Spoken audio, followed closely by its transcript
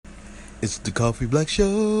It's the Coffee Black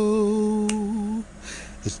Show.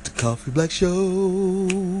 It's the Coffee Black Show.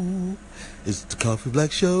 It's the Coffee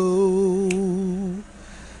Black Show.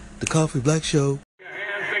 The Coffee Black Show.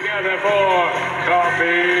 Hands together for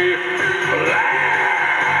Coffee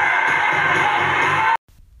Black.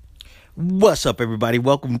 What's up, everybody?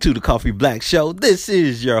 Welcome to the Coffee Black Show. This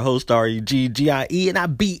is your host, REGGIE, and I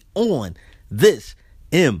be on this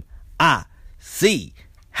MIC.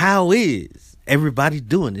 How is everybody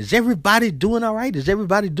doing? Is everybody doing all right? Is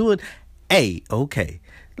everybody doing okay?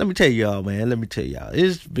 Let me tell y'all, man.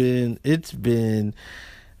 It's been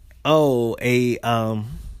a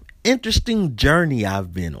interesting journey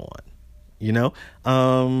I've been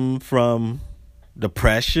on. From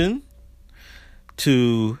depression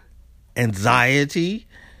to anxiety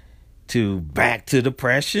to back to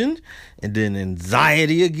depression and then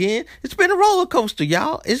anxiety again. It's been a roller coaster,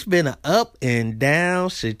 y'all. It's been an up and down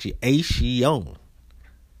situation.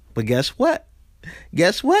 But guess what?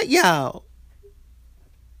 Y'all?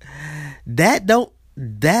 That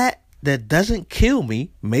doesn't kill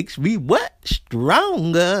me makes me what?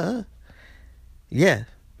 Stronger. Yeah.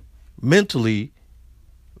 Mentally,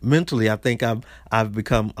 I think I've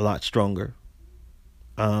become a lot stronger.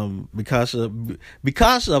 Because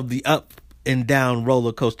of the up and down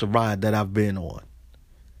roller coaster ride that I've been on.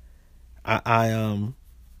 I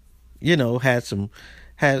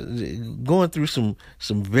going through some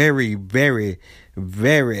very, very,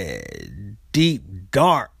 very deep,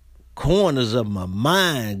 dark corners of my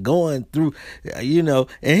mind, going through, and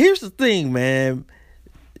here's the thing, man.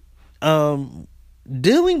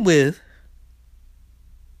 Dealing with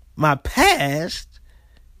my past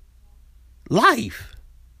life.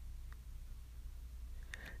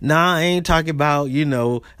 Nah, I ain't talking about,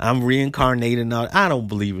 I'm reincarnating. I don't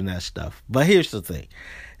believe in that stuff. But here's the thing.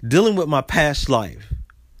 Dealing with my past life,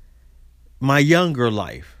 my younger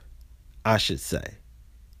life, I should say.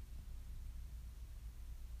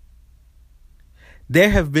 There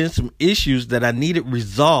have been some issues that I needed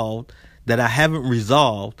resolved that I haven't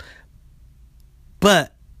resolved.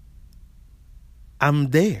 But I'm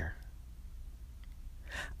there.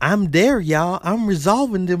 Y'all. I'm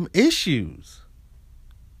resolving them issues.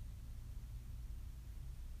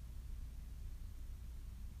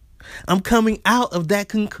 I'm coming out of that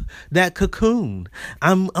cocoon.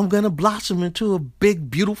 I'm gonna blossom into a big,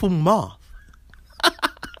 beautiful moth.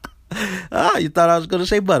 You thought I was gonna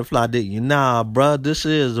say butterfly, didn't you? Nah, bruh, this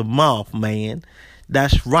is a moth, man.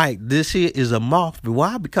 That's right. This here is a moth.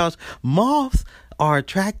 Why? Because moths are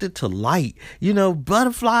attracted to light.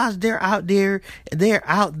 Butterflies, they're out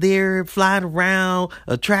there flying around,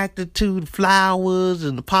 attracted to the flowers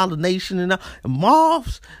and the pollination and all. And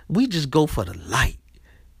moths, we just go for the light.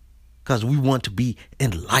 Because we want to be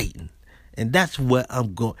enlightened. And that's what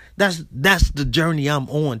I'm going. That's the journey I'm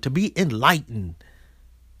on, to be enlightened.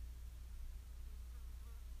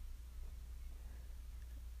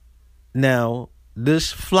 Now,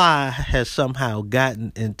 this fly has somehow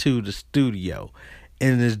gotten into the studio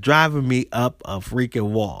and is driving me up a freaking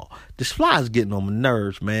wall. This fly is getting on my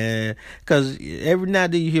nerves, man. Because every now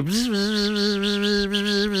and then you hear,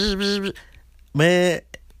 man.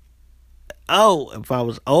 Oh, if I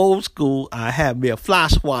was old school, I'd have me a fly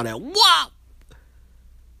swatter. Whop!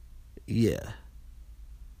 Yeah.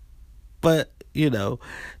 But,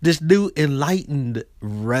 this new enlightened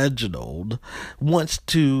Reginald wants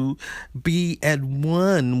to be at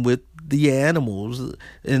one with the animals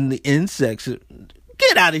and the insects.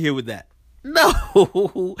 Get out of here with that.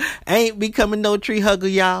 No, I ain't becoming no tree hugger,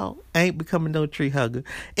 y'all.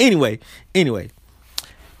 Anyway.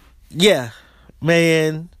 Yeah,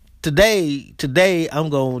 man. Today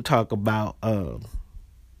I'm going to talk about, I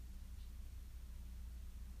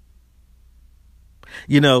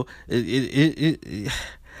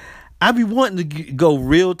be wanting to go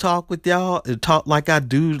real talk with y'all and talk like I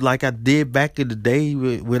did back in the day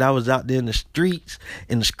when I was out there in the streets,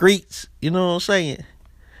 you know what I'm saying?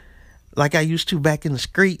 Like I used to back in the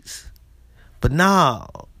streets. But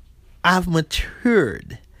now I've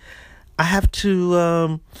matured. I have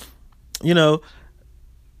to,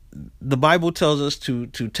 the Bible tells us to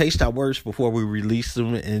taste our words before we release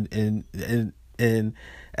them, and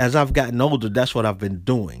as I've gotten older, that's what I've been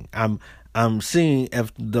doing. I'm seeing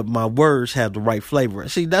if my words have the right flavor.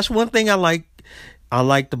 See, that's one thing I liked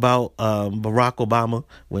about Barack Obama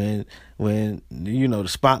when the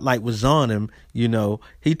spotlight was on him.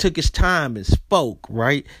 He took his time and spoke.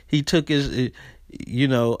 Right, he took his he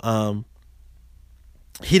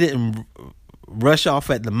didn't rush off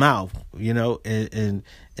at the mouth, and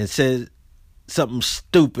said something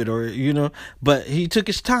stupid or, but he took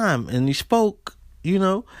his time and he spoke you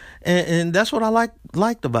know, and that's what I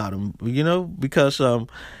liked about him, you know, because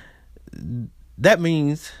that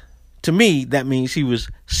means, to me, that means he was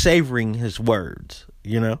savoring his words,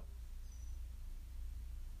 you know.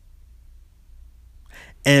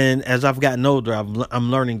 And as I've gotten older,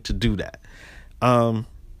 I'm learning to do that.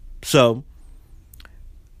 So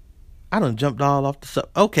I done jumped all off the sub.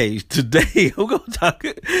 Okay, today we're gonna talk.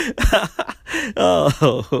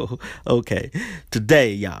 Oh, okay.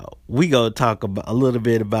 Today, y'all, we gonna talk about a little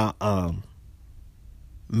bit about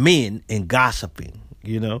men and gossiping.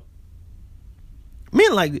 You know,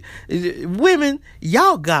 men like women.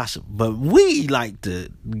 Y'all gossip, but we like to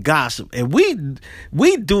gossip, and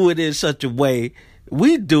we do it in such a way.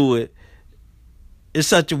 We do it in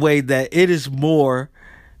such a way that it is more.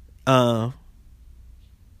 I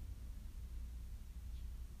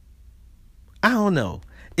don't know.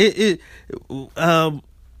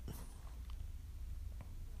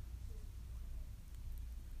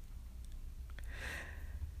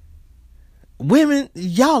 Women,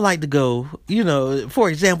 y'all like to go, you know, for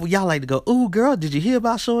example, y'all like to go, "Ooh, girl, did you hear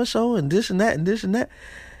about so-and-so and this and that and this and that?"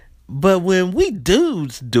 But when we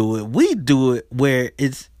dudes do it, we do it where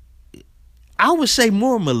it's, I would say,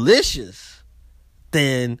 more malicious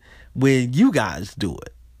than when you guys do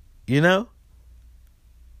it, you know?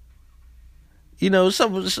 You know,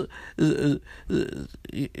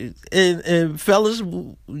 and fellas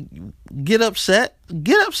get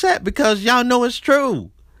upset because y'all know it's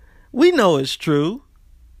true. We know it's true.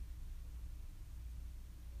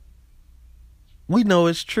 We know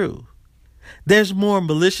it's true. There's more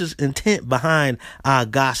malicious intent behind our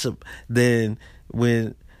gossip than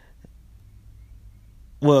when,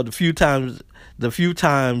 well, the few times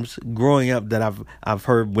growing up that I've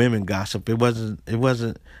heard women gossip, it wasn't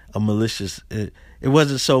a malicious. It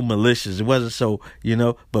wasn't so malicious. It wasn't so, you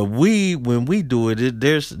know. But when we do it,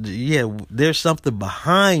 there's something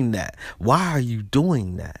behind that. Why are you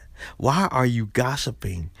doing that? Why are you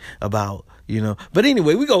gossiping about, you know? But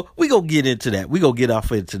anyway, we go get into that. We go get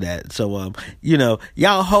off into that. So you know,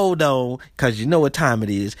 y'all hold on, cause you know what time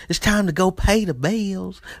it is. It's time to go pay the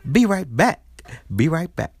bills. Be right back. Be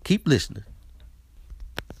right back. Keep listening.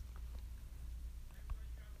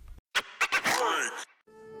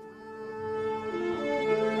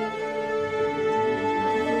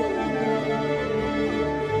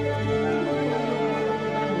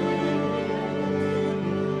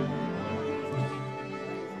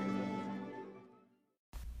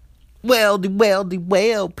 Well,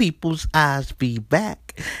 people's eyes be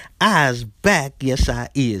back. Eyes back, yes I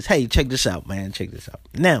is. Hey, check this out, man. Check this out.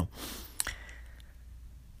 Now,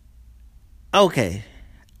 okay.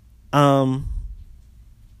 Men,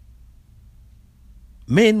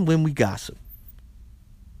 when we gossip,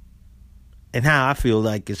 and how I feel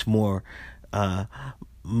like it's more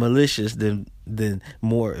malicious than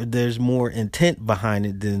more, there's more intent behind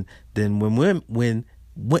it than when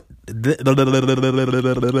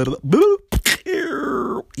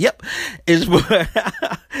yep, it's more.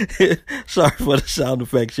 Sorry for the sound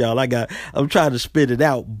effects, y'all. I'm trying to spit it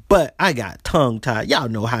out, but I got tongue tied. Y'all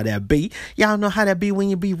know how that be. Y'all know how that be when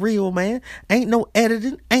you be real, man. Ain't no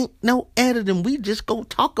editing. We just gonna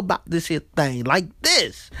talk about this here thing like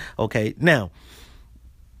this. Okay, now,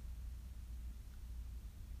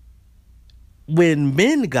 when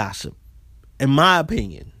men gossip, in my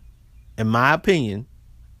opinion,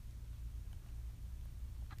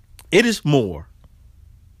 it is more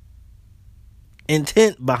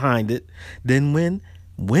intent behind it than when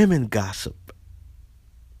women gossip.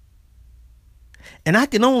 And I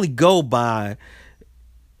can only go by,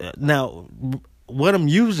 now, what I'm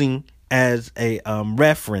using as a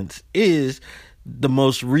reference is the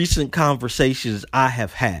most recent conversations I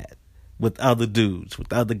have had with other dudes,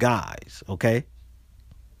 with other guys, okay?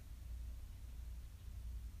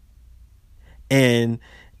 And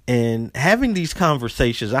having these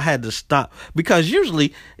conversations, I had to stop, because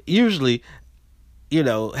usually, you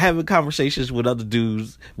know, having conversations with other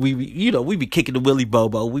dudes, we be kicking the Willy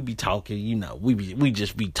Bobo, we be talking, you know, we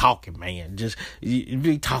just be talking, man, just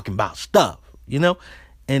be talking about stuff, you know.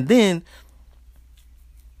 And then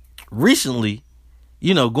recently,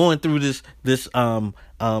 you know, going through this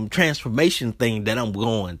transformation thing that I'm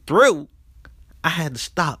going through, I had to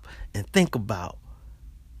stop and think about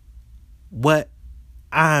what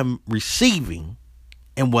I'm receiving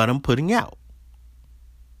and what I'm putting out.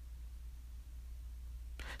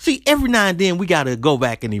 See, every now and then we got to go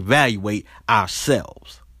back and evaluate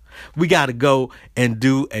ourselves. We got to go and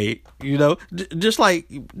do a, you know, just like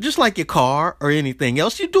your car or anything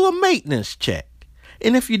else, you do a maintenance check.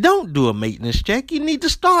 And if you don't do a maintenance check, you need to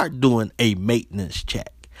start doing a maintenance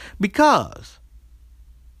check. Because,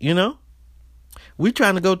 you know, We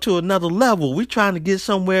trying to go to another level. We trying to get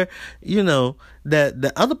somewhere, that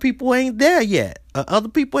the other people ain't there yet. Other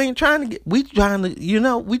people ain't trying to get. We trying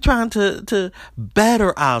to, we trying to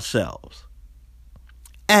better ourselves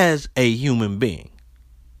as a human being.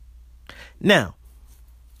 Now,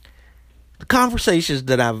 the conversations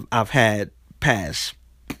that I've had past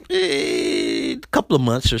a couple of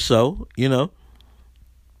months or so,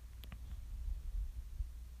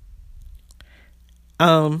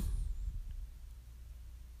 I've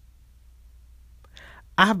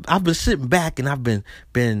been sitting back and I've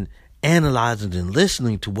been analyzing and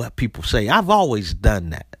listening to what people say. I've always done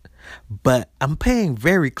that, but I'm paying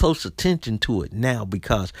very close attention to it now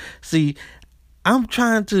because, see, I'm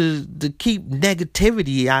trying to keep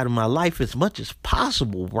negativity out of my life as much as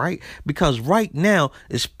possible, right? Because right now,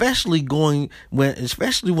 especially when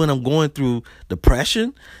I'm going through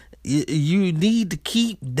depression, you need to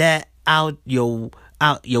keep that out your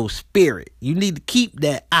spirit. You need to keep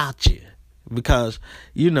that out you, because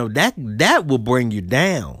that will bring you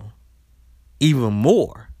down even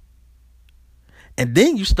more. And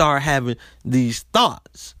then you start having these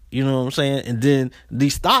thoughts, you know what I'm saying? And then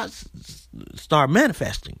these thoughts start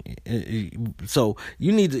manifesting. So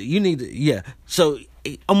you need to, yeah. So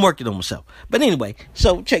I'm working on myself. But anyway,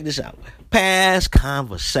 so check this out. Past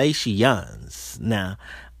conversations. Now,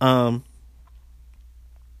 let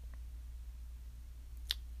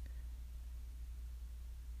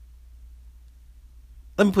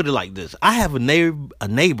me put it like this. I have a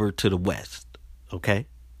neighbor to the west, okay?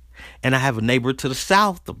 And I have a neighbor to the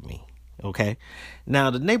south of me, okay?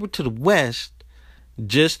 Now, the neighbor to the west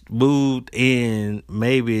just moved in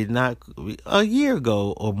maybe not a year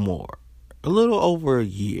ago or more. A little over a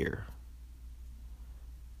year.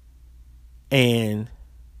 And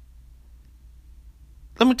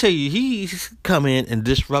let me tell you, he's come in and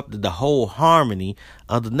disrupted the whole harmony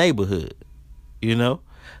of the neighborhood,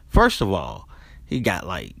 First of all, he got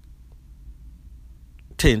like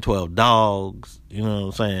 10, 12 dogs, you know what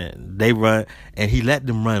I'm saying? They run, and he let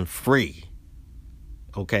them run free.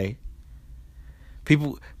 Okay?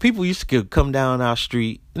 People used to come down our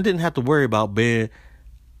street and didn't have to worry about being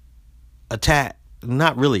attacked.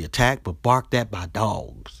 Not really attacked, but barked at by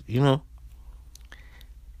dogs,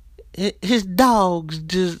 His dogs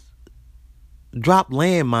just drop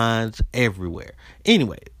landmines everywhere.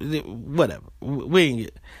 Anyway, whatever.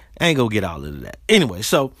 I ain't gonna get all into that. Anyway,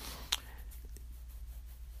 so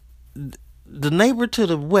the neighbor to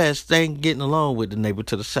the west ain't getting along with the neighbor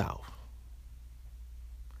to the south.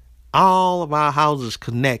 All of our houses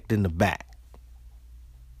connect in the back.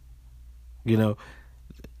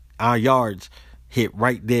 Our yards hit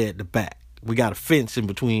right there at the back. We got a fence in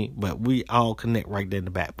between, but we all connect right there in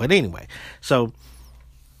the back. But anyway, so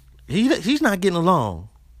he's not getting along.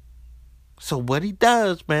 So what he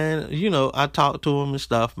does, man, I talk to him and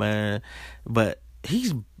stuff, man, but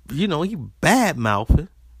he's, he bad mouthing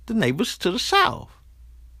the neighbors to the south.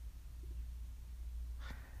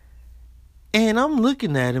 And I'm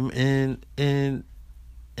looking at him and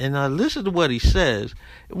I listen to what he says.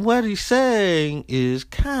 What he's saying is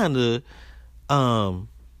kind of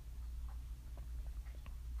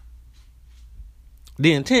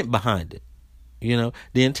the intent behind it.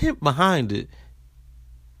 The intent behind it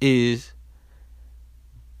is,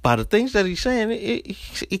 by the things that he's saying,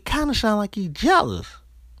 it kind of sounds like he's jealous.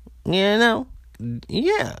 Yeah.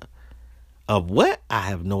 Of what? I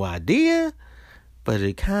have no idea. But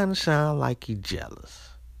it kind of sounds like he's jealous.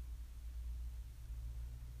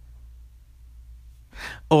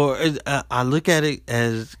 Or I look at it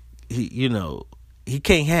as, he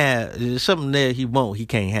can't have, there's something there he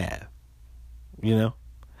can't have.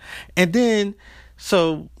 And then,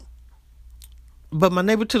 but my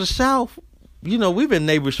neighbor to the south, we've been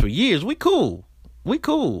neighbors for years. We cool. We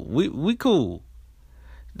cool.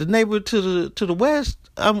 The neighbor to the west,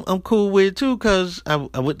 I'm cool with too, because I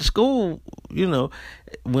went to school.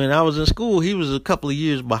 When I was in school, he was a couple of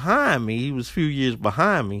years behind me. He was a few years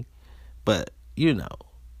behind me, but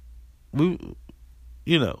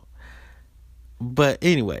But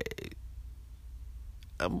anyway,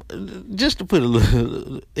 just to put a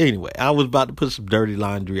little. Anyway, I was about to put some dirty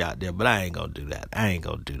laundry out there, but I ain't gonna do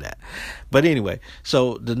that. But anyway,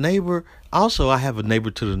 so the neighbor. Also, I have a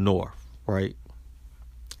neighbor to the north, right?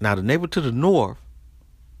 Now, the neighbor to the north,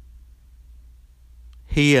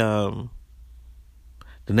 the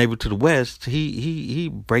neighbor to the west, he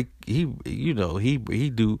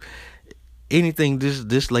do anything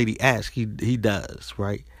this lady asks, he does,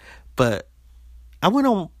 right? But I went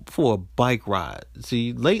on for a bike ride.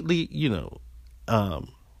 See, lately,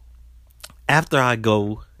 after I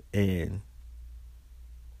go and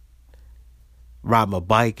ride my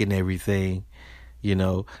bike and everything, You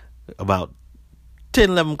know, about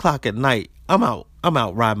 10, 11 o'clock at night, I'm out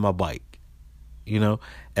riding my bike. You know,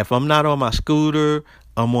 if I'm not on my scooter,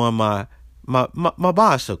 I'm on my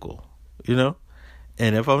bicycle, you know.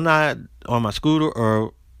 And if I'm not on my scooter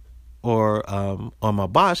or on my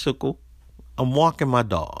bicycle, I'm walking my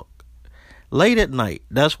dog. Late at night,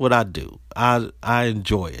 that's what I do. I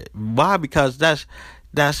enjoy it. Why? Because that's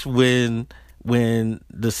when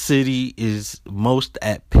the city is most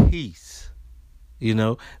at peace. You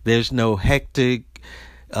know, there's no hectic.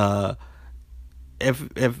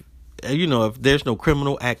 If there's no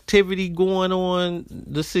criminal activity going on,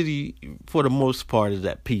 the city for the most part is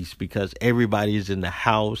at peace because everybody's in the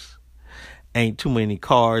house. Ain't too many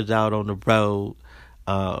cars out on the road.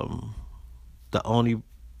 The only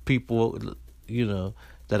people,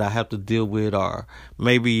 that I have to deal with are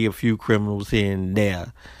maybe a few criminals here and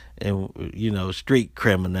there, and street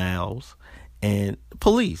criminals and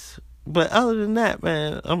police. But other than that,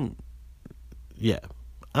 man,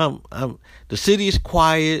 the city is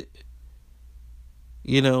quiet.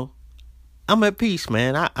 I'm at peace,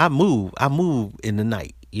 man. I move in the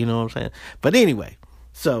night. You know what I'm saying? But anyway,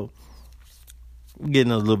 so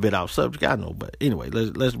getting a little bit off subject, I know, but anyway,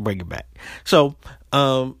 let's bring it back. So,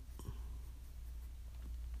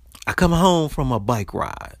 I come home from a bike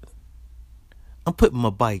ride. I'm putting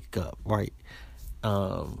my bike up, right?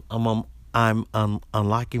 I'm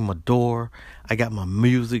unlocking my door. I got my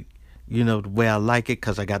music, the way I like it,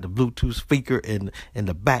 because I got the Bluetooth speaker in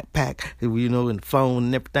the backpack, and the phone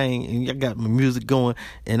and everything, and I got my music going,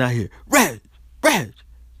 and I hear, Reg!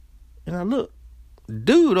 And I look,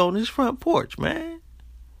 dude on his front porch, man.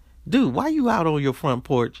 Dude, why you out on your front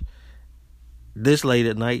porch this late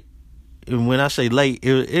at night? And when I say late,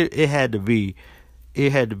 it had to be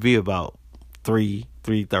about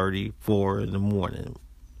 3:30, 4 in the morning.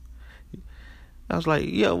 I was like,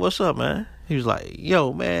 yo, what's up, man? He was like,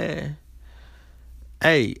 yo, man,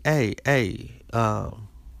 hey,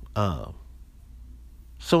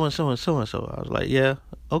 so and so and so and so. I was like, yeah,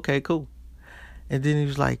 okay, cool. And then he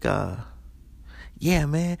was like, yeah,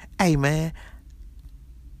 man, hey, man.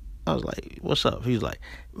 I was like, what's up? He was like,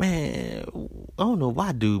 man, I don't know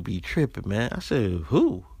why dude be tripping, man. I said,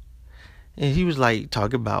 who? And he was like,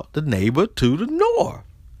 talking about the neighbor to the north.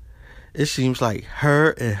 It seems like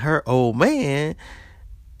her and her old man,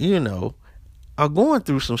 are going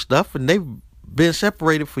through some stuff, and they've been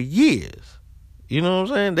separated for years. You know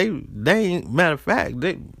what I'm saying? They ain't, matter of fact,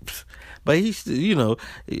 but he still,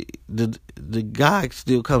 the guy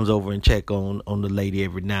still comes over and check on the lady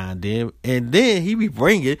every now and then he be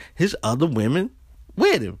bringing his other women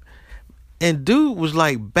with him. And dude was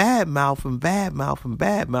like bad mouthing,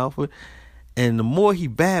 and the more he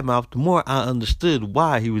badmouthed, the more I understood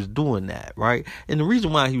why he was doing that, right? And the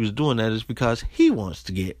reason why he was doing that is because he wants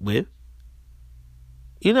to get with,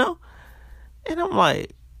 And I'm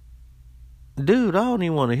like, dude, I don't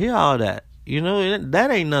even want to hear all that. That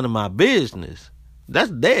ain't none of my business.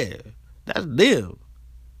 That's them.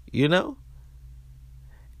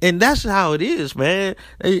 And that's how it is, man.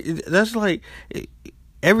 That's like,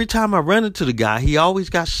 every time I run into the guy, he always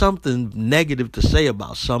got something negative to say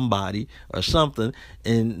about somebody or something.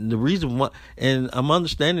 And the reason why, and I'm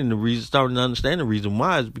starting to understand the reason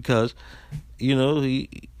why is because, he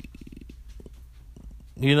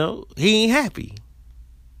ain't happy.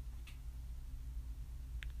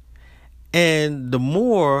 And the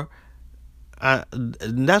more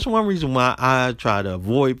that's one reason why I try to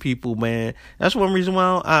avoid people, man. That's one reason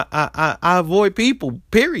why I avoid people,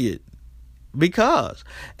 period. Because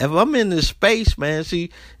if I'm in this space, man,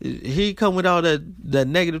 see, he come with all that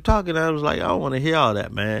negative talking. I was like, I don't want to hear all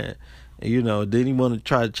that, man. And, then he want to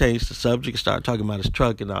try to change the subject, start talking about his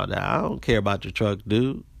truck and all that. I don't care about your truck,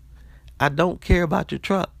 dude. I don't care about your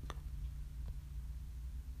truck.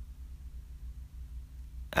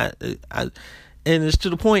 And it's to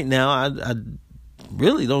the point now, I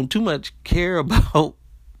really don't too much care about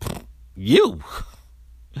you.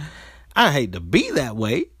 I hate to be that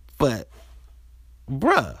way, but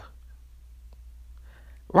bruh,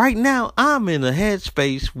 right now I'm in a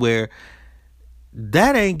headspace where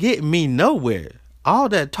that ain't getting me nowhere. All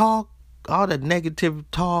that talk, all that negative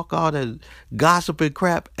talk, all that gossiping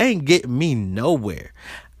crap ain't getting me nowhere.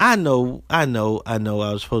 I know I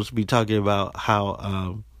was supposed to be talking about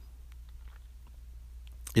how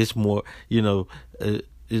it's more,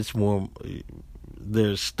 it's more,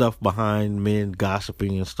 there's stuff behind men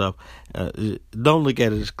gossiping and stuff. Don't look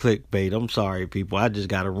at it as clickbait. I'm sorry, people. I just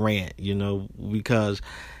got to rant, because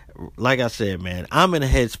like I said, man, I'm in a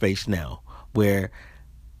headspace now where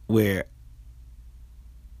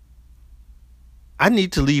I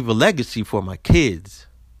need to leave a legacy for my kids.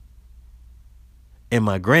 and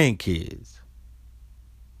my grandkids.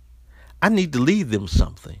 I need to leave them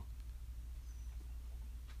something.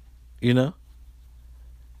 You know?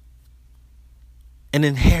 An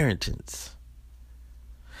inheritance.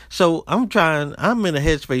 So I'm in a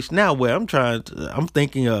headspace now where I'm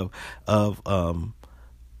thinking of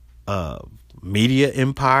media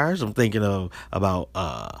empires. I'm thinking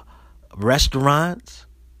about restaurants.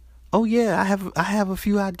 Oh yeah, I have a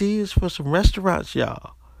few ideas for some restaurants,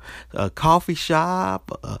 y'all. A coffee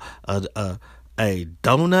shop, a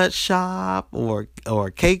donut shop, or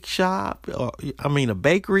a cake shop, or a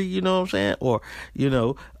bakery. You know what I'm saying? Or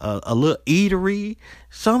a little eatery,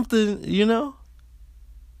 something.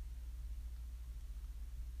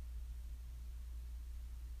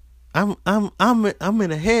 I'm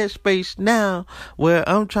in a headspace now where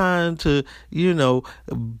I'm trying to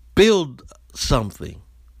build something.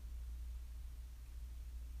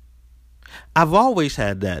 I've always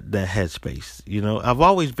had that headspace, I've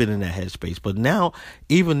always been in that headspace, but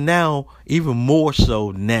even more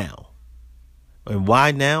so now. And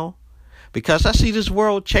why now? Because I see this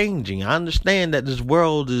world changing. I understand that this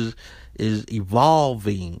world is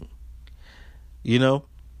evolving.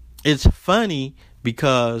 It's funny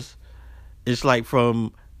because it's like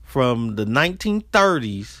from the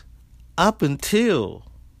 1930s up until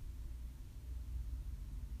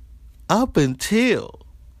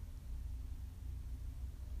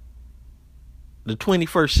the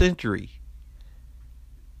 21st century.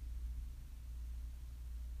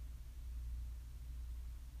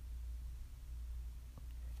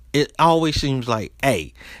 It always seems like,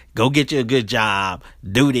 hey, go get you a good job,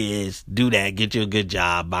 do this, do that, get you a good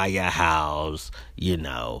job, buy your house,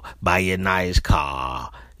 buy your nice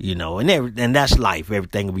car, and that's life.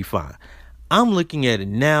 Everything will be fine. I'm looking at it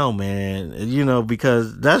now, man,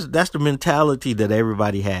 because that's the mentality that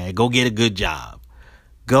everybody had. Go get a good job.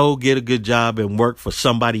 Go get a good job and work for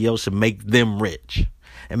somebody else and make them rich.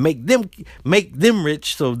 And make them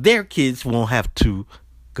rich so their kids won't have to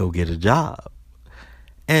go get a job.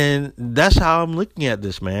 And that's how I'm looking at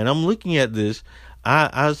this, man. I'm looking at this.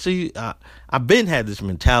 I've been had this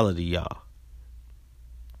mentality, y'all,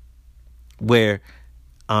 where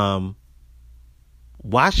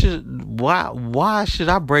why should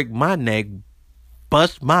I break my neck,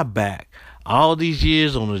 bust my back all these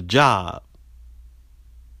years on a job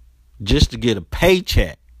just to get a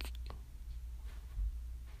paycheck?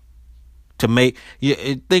 To make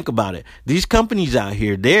think about it. These companies out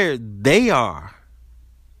here, they are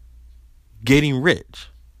getting rich.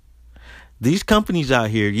 These companies out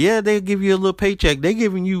here, yeah, they'll give you a little paycheck. They're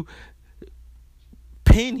giving you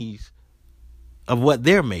pennies of what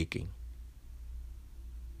they're making.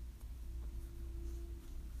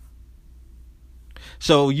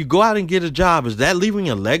 So you go out and get a job. Is that leaving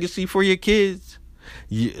a legacy for your kids?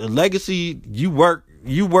 A legacy. You work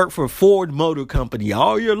for Ford Motor Company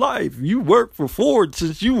all your life. You worked for Ford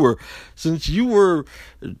since you were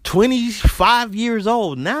 25 years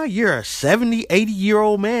old. Now you're a 70,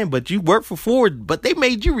 80-year-old man, but you work for Ford, but they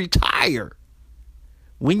made you retire.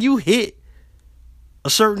 When you hit a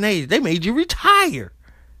certain age, they made you retire.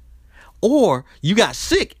 Or you got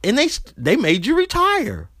sick and they made you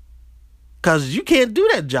retire. Because you can't do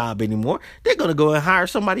that job anymore. They're going to go and hire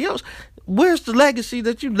somebody else. Where's the legacy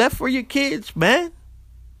that you left for your kids, man?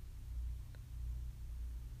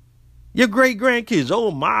 Your great-grandkids. Oh,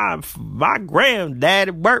 my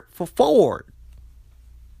granddaddy worked for Ford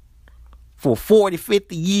for 40,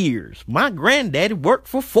 50 years. My granddaddy worked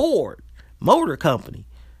for Ford Motor Company.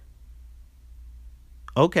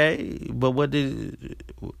 Okay, but where did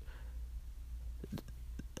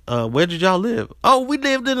y'all live? Oh, we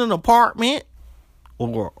lived in an apartment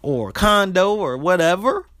or a condo or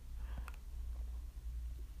whatever.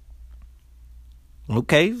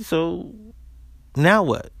 Okay, so now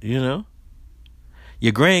what? Your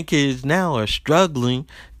grandkids now are struggling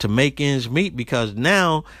to make ends meet because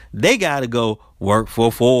now they got to go work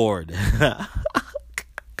for Ford.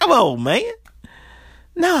 Come on, man.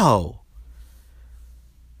 No.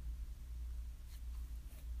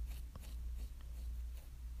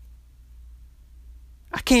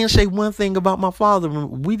 I can't say one thing about my father.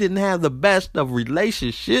 We didn't have the best of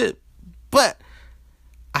relationship, but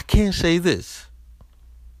I can say this.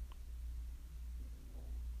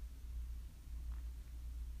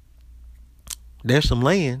 There's some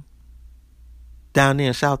land down there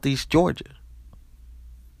in Southeast Georgia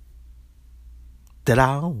that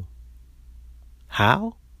I own.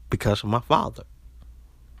 How? Because of my father.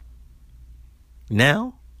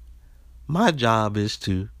 Now, my job is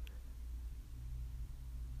to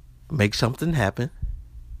make something happen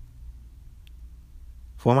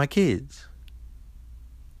for my kids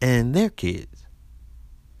and their kids.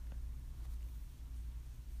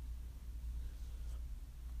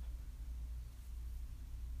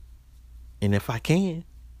 And if I can,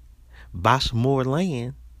 buy some more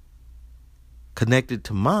land connected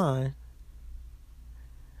to mine.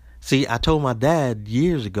 See, I told my dad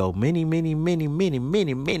years ago, many years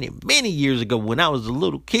ago, when I was a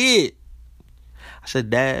little kid, I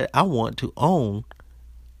said, Dad, I want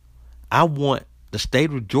the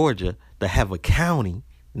state of Georgia to have a county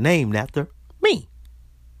named after me.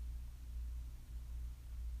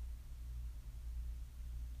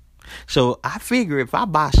 So I figure if I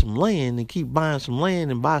buy some land and keep buying some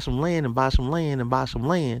land and buy some land and buy some land and buy some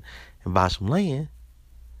land and buy some land,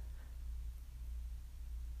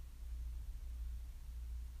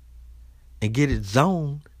 and get it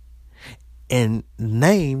zoned and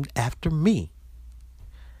named after me.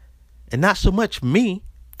 And not so much me,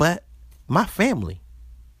 but my family.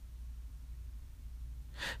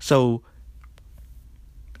 So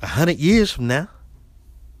 100 years from now,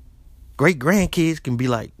 great grandkids can be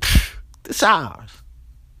like, this is ours.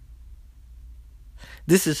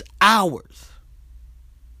 This is ours.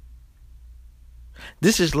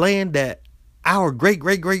 This is land that our great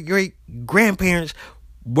grandparents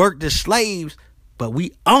worked as slaves, but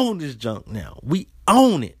we own this junk now. We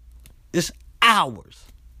own it. It's ours.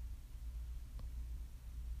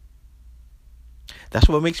 That's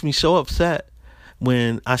what makes me so upset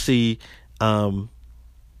when I see,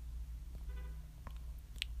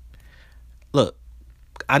 look,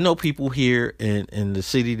 I know people here in the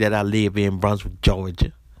city that I live in, Brunswick,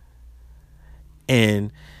 Georgia,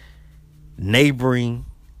 and neighboring,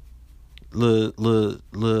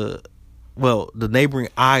 the neighboring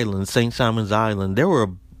island, St. Simon's Island, there were a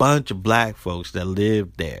bunch of black folks that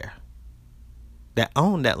lived there that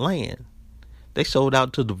owned that land. They sold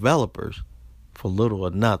out to developers for little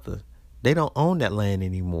or nothing. They don't own that land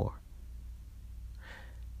anymore.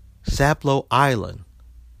 Sapelo Island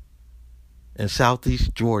in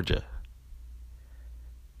southeast Georgia,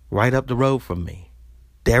 right up the road from me,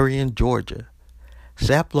 Darien, Georgia.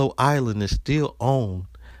 Sapelo Island is still owned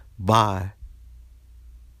by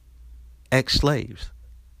ex-slaves.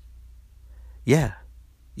 Yeah.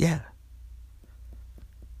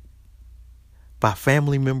 By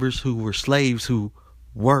family members who were slaves who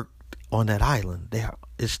worked on that island.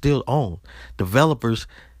 It's still owned. Developers,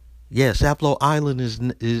 Sapelo Island is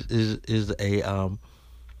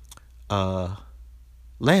a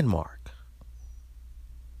landmark.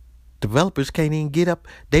 Developers can't even get up.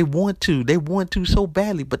 They want to so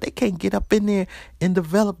badly, but they can't get up in there and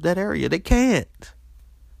develop that area. They can't.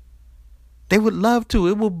 They would love to.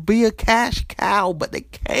 It would be a cash cow, but they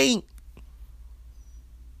can't.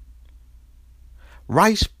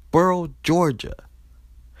 Riceboro, Georgia,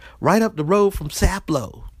 right up the road from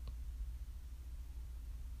Sapelo.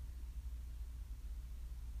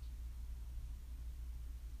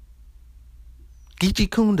 Geechee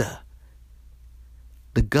Kunda,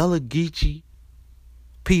 the Gullah Geechee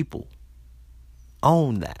people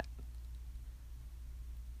own that.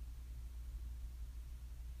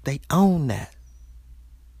 They own that.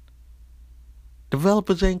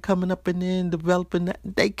 Developers ain't coming up in there and developing that.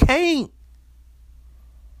 They can't.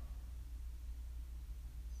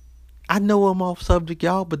 I know I'm off subject,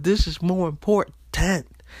 y'all, but this is more important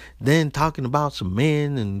than talking about some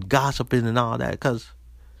men and gossiping and all that, because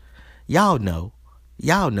y'all know,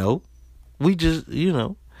 we just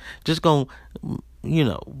gonna,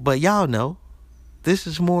 but y'all know, this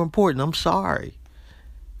is more important. I'm sorry.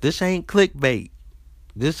 This ain't clickbait.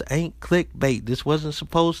 This wasn't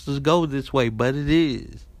supposed to go this way, but it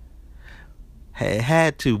is. It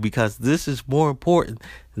had to, because this is more important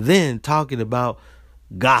than talking about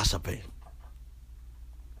gossiping.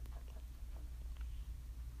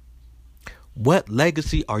 What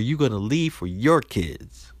legacy are you going to leave for your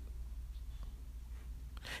kids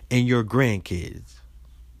and your grandkids?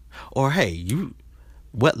 Or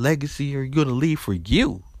what legacy are you going to leave for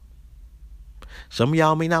you? Some of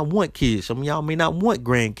y'all may not want kids. Some of y'all may not want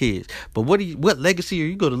grandkids. But what legacy are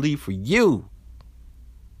you going to leave for you?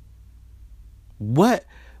 What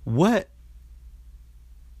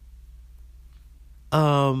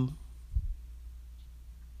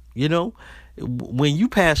when you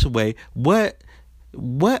pass away, what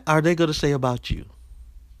are they going to say about you?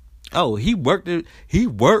 Oh, he worked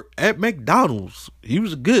at McDonald's. He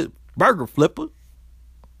was a good burger flipper.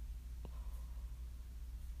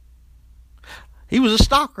 He was a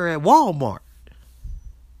stalker at Walmart.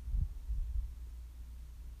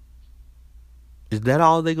 Is that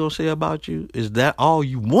all they're going to say about you? Is that all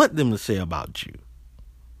you want them to say about you?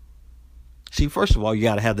 See, first of all, you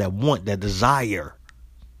got to have that want, that desire.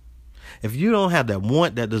 If you don't have that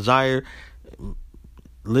want, that desire,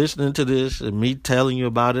 listening to this and me telling you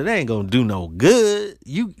about it ain't gonna do no good.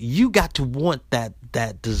 You got to want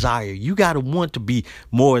that desire. You got to want to be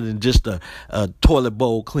more than just a toilet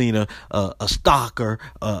bowl cleaner, a stalker,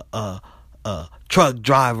 a truck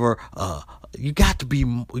driver. You got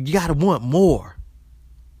to want more.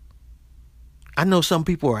 I know some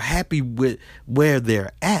people are happy with where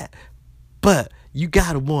they're at, but you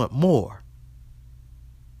got to want more.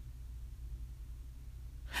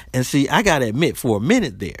 And see, I got to admit, for a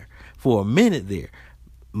minute there,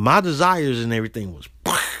 my desires and everything was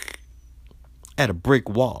at a brick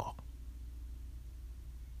wall.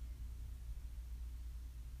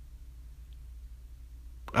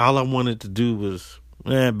 All I wanted to do was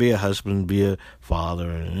be a husband, be a father,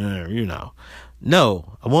 and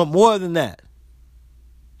No, I want more than that.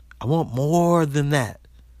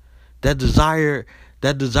 That desire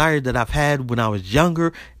that I've had when I was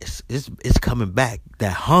younger, it's coming back.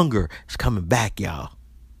 That hunger is coming back, y'all.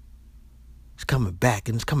 It's coming back,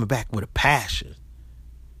 and it's coming back with a passion.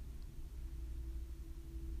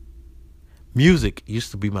 Music used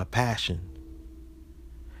to be my passion.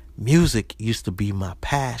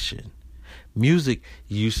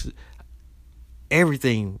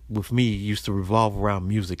 Everything with me used to revolve around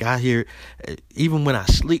music. I hear, even when I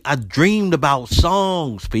sleep, I dreamed about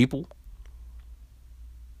songs, people.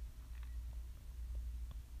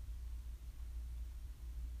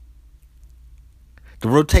 The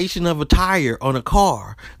rotation of a tire on a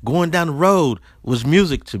car going down the road was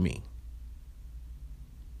music to me.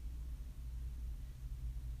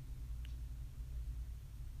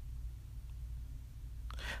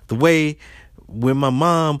 The way when my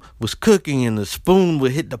mom was cooking and the spoon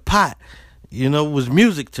would hit the pot, was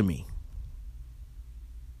music to me.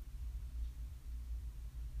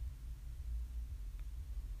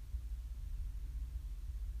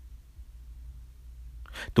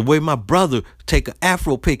 The way my brother take an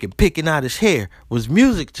afro pick and picking out his hair was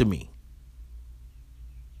music to me.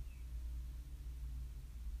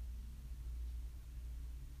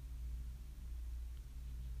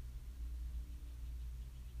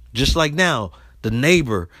 Just like now, the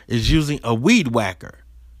neighbor is using a weed whacker.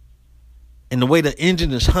 And the way the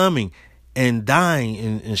engine is humming and dying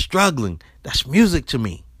and struggling, that's music to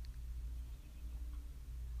me.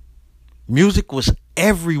 Music was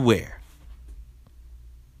everywhere.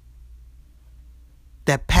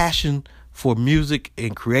 That passion for music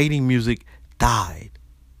and creating music died.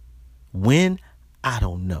 When? I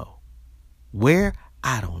don't know. Where?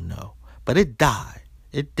 I don't know. But it died.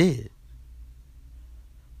 It did.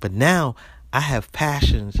 But now I have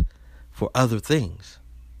passions for other things.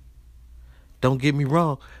 Don't get me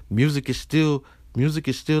wrong. Music is still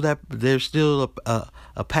that there's still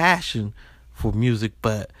a passion for music,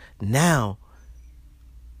 but now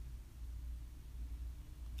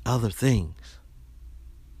other things.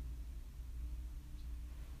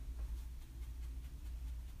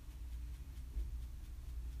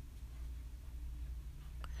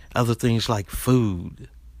 Other things like food,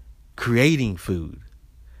 creating food,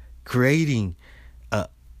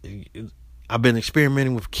 I've been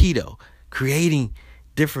experimenting with keto, creating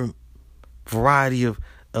different variety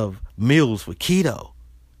of meals with keto,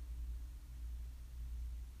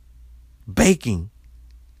 baking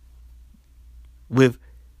with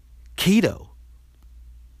keto,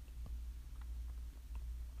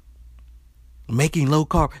 making low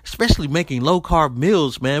carb, especially making low carb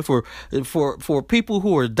meals, man, for people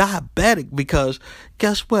who are diabetic, because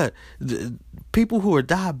guess what? People who are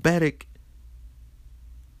diabetic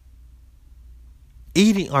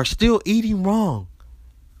are still eating wrong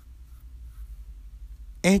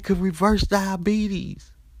and could reverse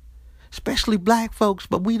diabetes, especially black folks,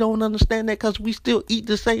 but we don't understand that because we still eat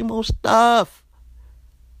the same old stuff.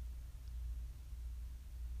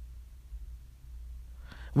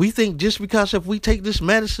 We think just because if we take this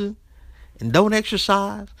medicine and don't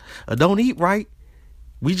exercise or don't eat right,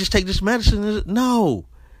 we just take this medicine. No,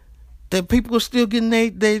 that people are still getting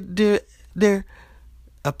their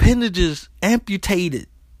appendages amputated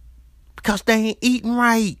because they ain't eating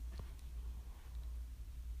right.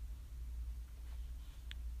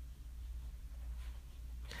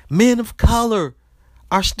 Men of color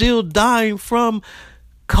are still dying from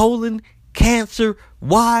colon cancer.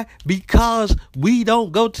 Why? Because we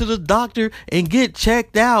don't go to the doctor and get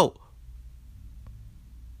checked out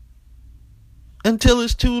until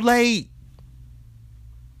it's too late.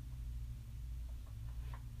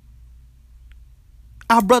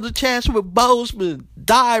 Our brother Chadwick Boseman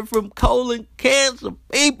died from colon cancer.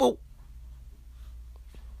 People,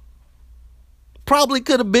 probably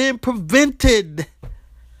could have been prevented.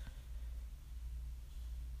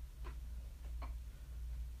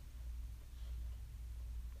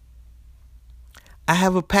 I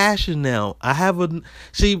have a passion now.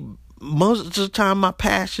 Most of the time my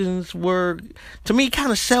passions were, to me,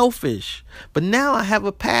 kind of selfish. But now I have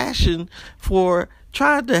a passion for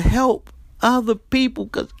trying to help other people,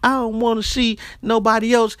 because I don't want to see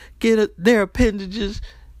nobody else get their appendages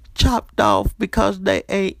chopped off because they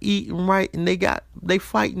ain't eating right and they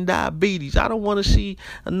fighting diabetes. I don't want to see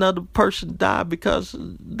another person die because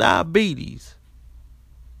of diabetes.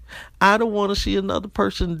 I don't want to see another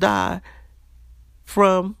person die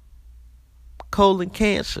from colon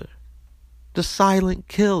cancer, the silent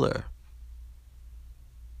killer.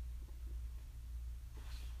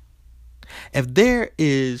 If there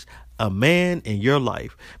is a man in your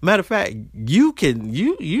life, matter of fact, you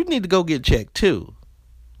need to go get checked too.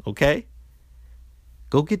 Okay?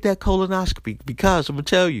 Go get that colonoscopy, because I'm gonna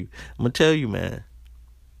tell you, man.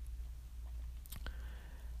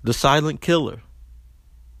 The silent killer.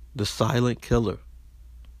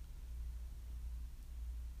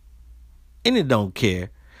 And it don't care.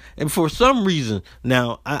 And for some reason,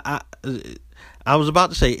 now I was about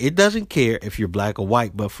to say it doesn't care if you're black or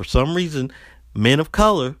white, but for some reason, men of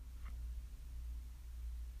color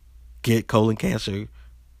get colon cancer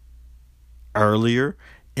earlier,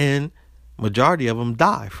 and majority of them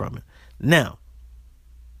die from it. Now,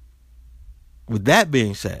 with that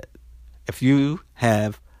being said, if you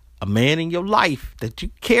have a man in your life that you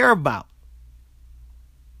care about,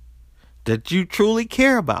 that you truly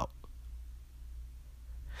care about,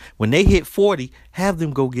 when they hit 40, have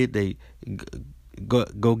them go get that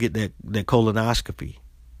colonoscopy.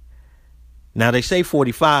 Now they say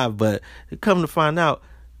 45, but come to find out,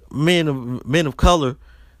 men of color,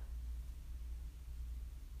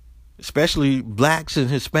 especially blacks and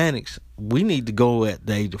Hispanics, we need to go at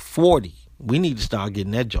the age of 40. We need to start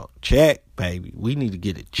getting that junk checked, baby. We need to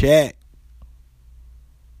get it checked.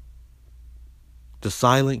 The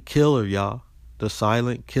silent killer, y'all. The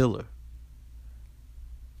silent killer.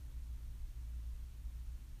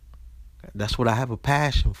 That's what I have a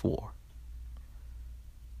passion for.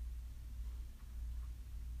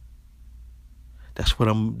 That's what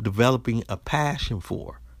I'm developing a passion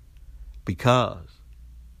for. Because,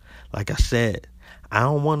 like I said, I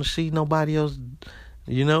don't want to see nobody else,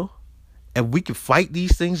 If we can fight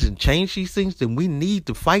these things and change these things, then we need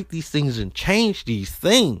to fight these things and change these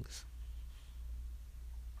things.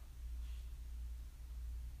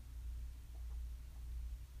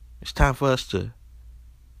 It's time for us to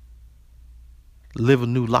live a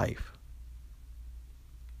new life.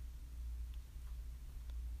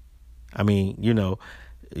 I mean, the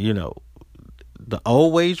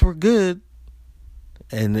old ways were good,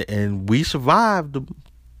 and we survived them,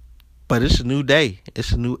 but it's a new day.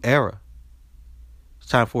 It's a new era. It's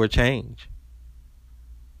time for a change.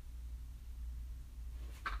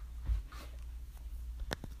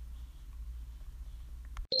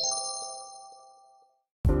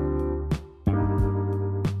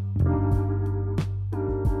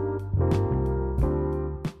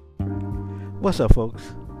 What's up,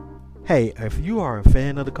 folks? Hey, if you are a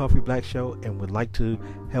fan of the Coffee Black Show and would like to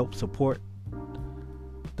help support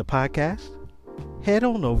the podcast, head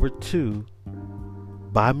on over to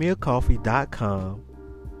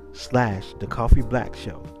buymeacoffee.com/The Coffee Black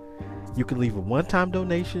Show. You can leave a one-time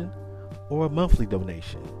donation or a monthly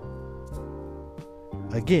donation.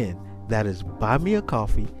 Again, that is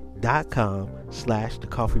buymeacoffee.com/The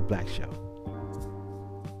Coffee Black Show.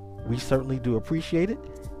 We certainly do appreciate it,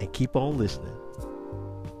 and keep on listening.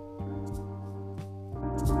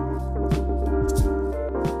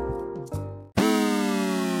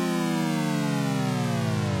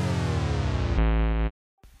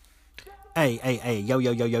 Hey,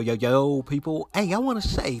 yo, people. Hey, I want to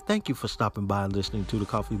say thank you for stopping by and listening to the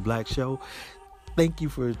Coffee Black Show. Thank you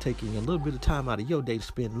for taking a little bit of time out of your day to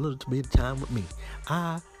spend a little bit of time with me.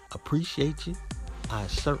 I appreciate you. I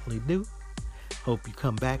certainly do. Hope you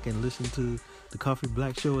come back and listen to the Coffee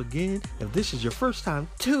Black Show again. If this is your first time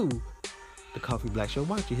to the Coffee Black Show,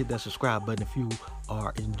 why don't you hit that subscribe button if you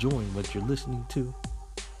are enjoying what you're listening to.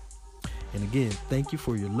 And again, thank you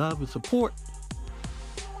for your love and support.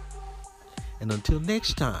 And until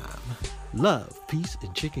next time, love, peace,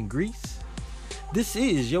 and chicken grease. This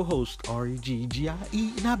is your host, REGGIE,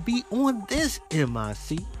 and I be on this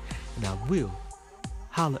MIC, and I will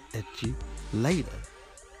holler at you later.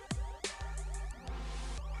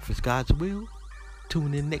 If it's God's will,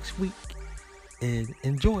 tune in next week and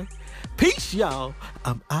enjoy. Peace, y'all.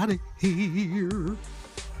 I'm out of here.